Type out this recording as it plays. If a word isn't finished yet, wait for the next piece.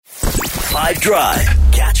5 Drive.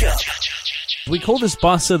 Catch up. We call this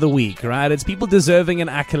Boss of the Week, right? It's people deserving an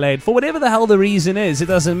accolade for whatever the hell the reason is. It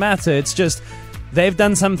doesn't matter. It's just they've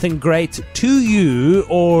done something great to you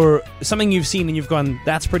or something you've seen and you've gone,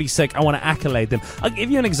 that's pretty sick. I want to accolade them. I'll give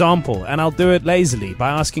you an example, and I'll do it lazily by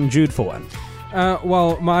asking Jude for one.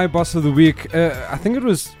 Well, my Boss of the Week, I think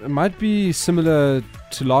it might be similar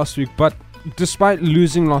to last week, but despite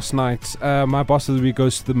losing last night, my Boss of the Week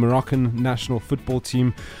goes to the Moroccan national football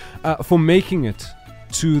team for making it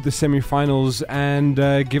to the semi-finals and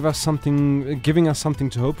giving us something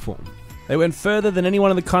to hope for. They went further than anyone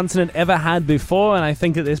on the continent ever had before, and I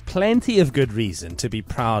think that there's plenty of good reason to be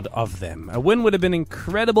proud of them. A win would have been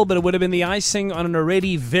incredible, but it would have been the icing on an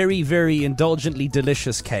already very, very indulgently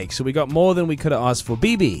delicious cake. So we got more than we could have asked for.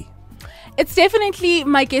 BB. It's definitely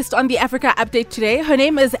my guest on the Africa Update today. Her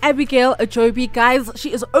name is Abigail Ajobi. Guys,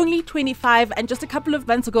 she is only 25, and just a couple of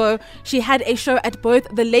months ago, she had a show at both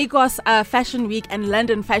the Lagos Fashion Week and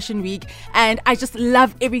London Fashion Week, and I just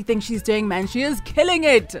love everything she's doing, man. She is killing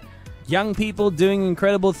it. Young people doing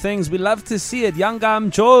incredible things. We love to see it. Yangam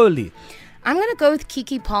Joli. I'm going to go with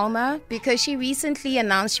Kiki Palmer because she recently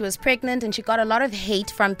announced she was pregnant and she got a lot of hate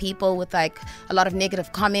from people with like a lot of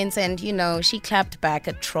negative comments, and she clapped back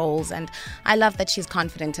at trolls, and I love that she's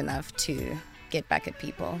confident enough to get back at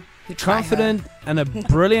people who try Confident her. and a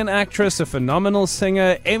brilliant actress, a phenomenal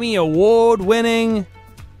singer, Emmy Award winning.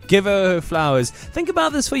 Give her flowers. Think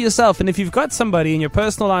about this for yourself, and if you've got somebody in your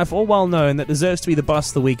personal life or well-known that deserves to be the boss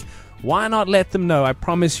of the week, why not let them know? I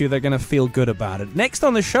promise you they're going to feel good about it. Next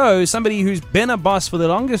on the show, somebody who's been a boss for the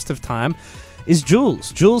longest of time is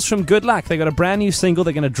Jules. Jules from Good Luck. They got a brand new single.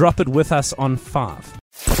 They're going to drop it with us on 5.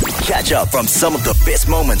 Catch up from some of the best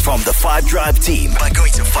moments from the 5 Drive team by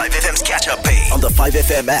going to 5FM's catch-up page on the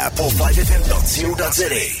 5FM app or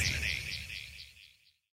 5FM.co.za.